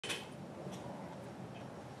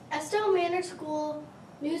Estell Manor School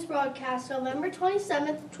News Broadcast, November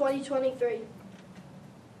 27th, 2023.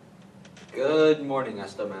 Good morning,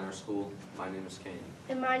 Estell Manor School. My name is Kane.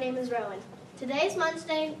 And my name is Rowan. Today is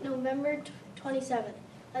Monday, November 27th.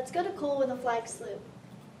 Let's go to Cole with a flag salute.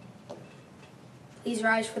 Please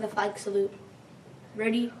rise for the flag salute.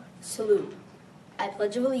 Ready, salute. I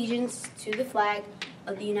pledge allegiance to the flag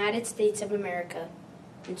of the United States of America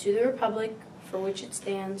and to the republic for which it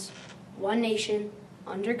stands, one nation,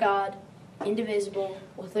 under God, indivisible,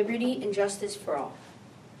 with liberty and justice for all.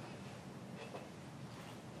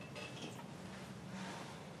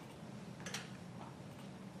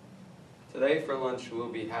 Today for lunch we'll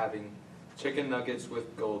be having chicken nuggets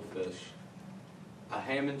with goldfish, a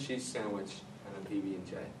ham and cheese sandwich, and a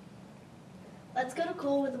PB&J. Let's go to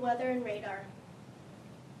Cole with the weather and radar.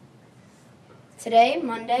 Today,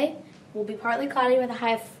 Monday, will be partly cloudy with a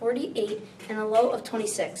high of 48 and a low of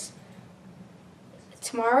 26.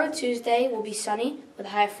 Tomorrow, Tuesday, will be sunny with a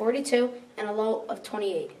high of 42 and a low of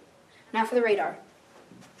 28. Now for the radar.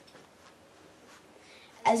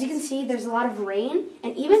 As you can see, there's a lot of rain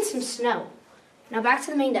and even some snow. Now back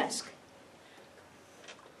to the main desk.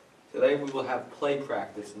 Today we will have play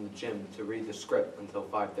practice in the gym to read the script until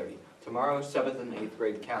 5:30. Tomorrow, 7th and 8th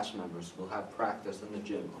grade cast members will have practice in the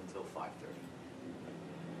gym until 5:30.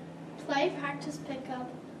 Play practice pickup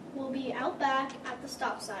will be out back at the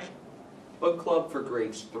stop sign. Book club for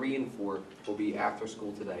grades 3 and 4 will be after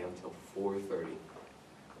school today until 4:30.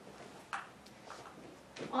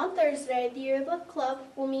 On Thursday, the yearbook club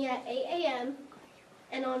will meet at 8 a.m.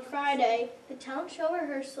 And on Friday, the talent show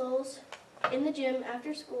rehearsals in the gym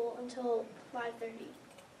after school until 5:30.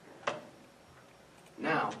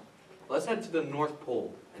 Now, let's head to the North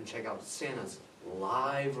Pole and check out Santa's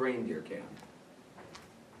live reindeer cam.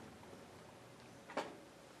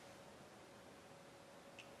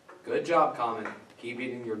 Good job, Common. Keep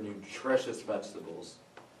eating your nutritious vegetables.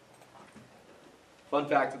 Fun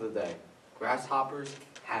fact of the day. Grasshoppers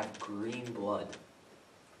have green blood.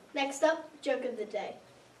 Next up, joke of the day.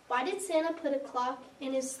 Why did Santa put a clock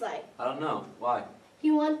in his sleigh? I don't know. Why?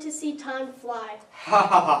 He wanted to see time fly. Ha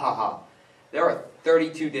ha ha ha ha. There are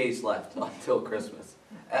 32 days left until Christmas.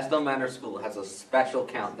 Estell Manor School has a special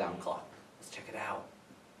countdown clock. Let's check it out.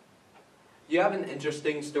 You have an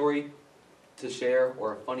interesting story to share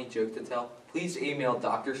or a funny joke to tell? Please email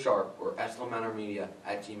Dr. Sharp or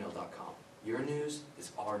estellmanormedia@gmail.com. Your news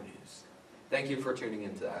is our news. Thank you for tuning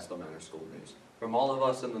in to Estell Manor School News. From all of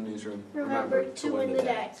us in the newsroom, Remember to win the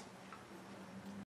day.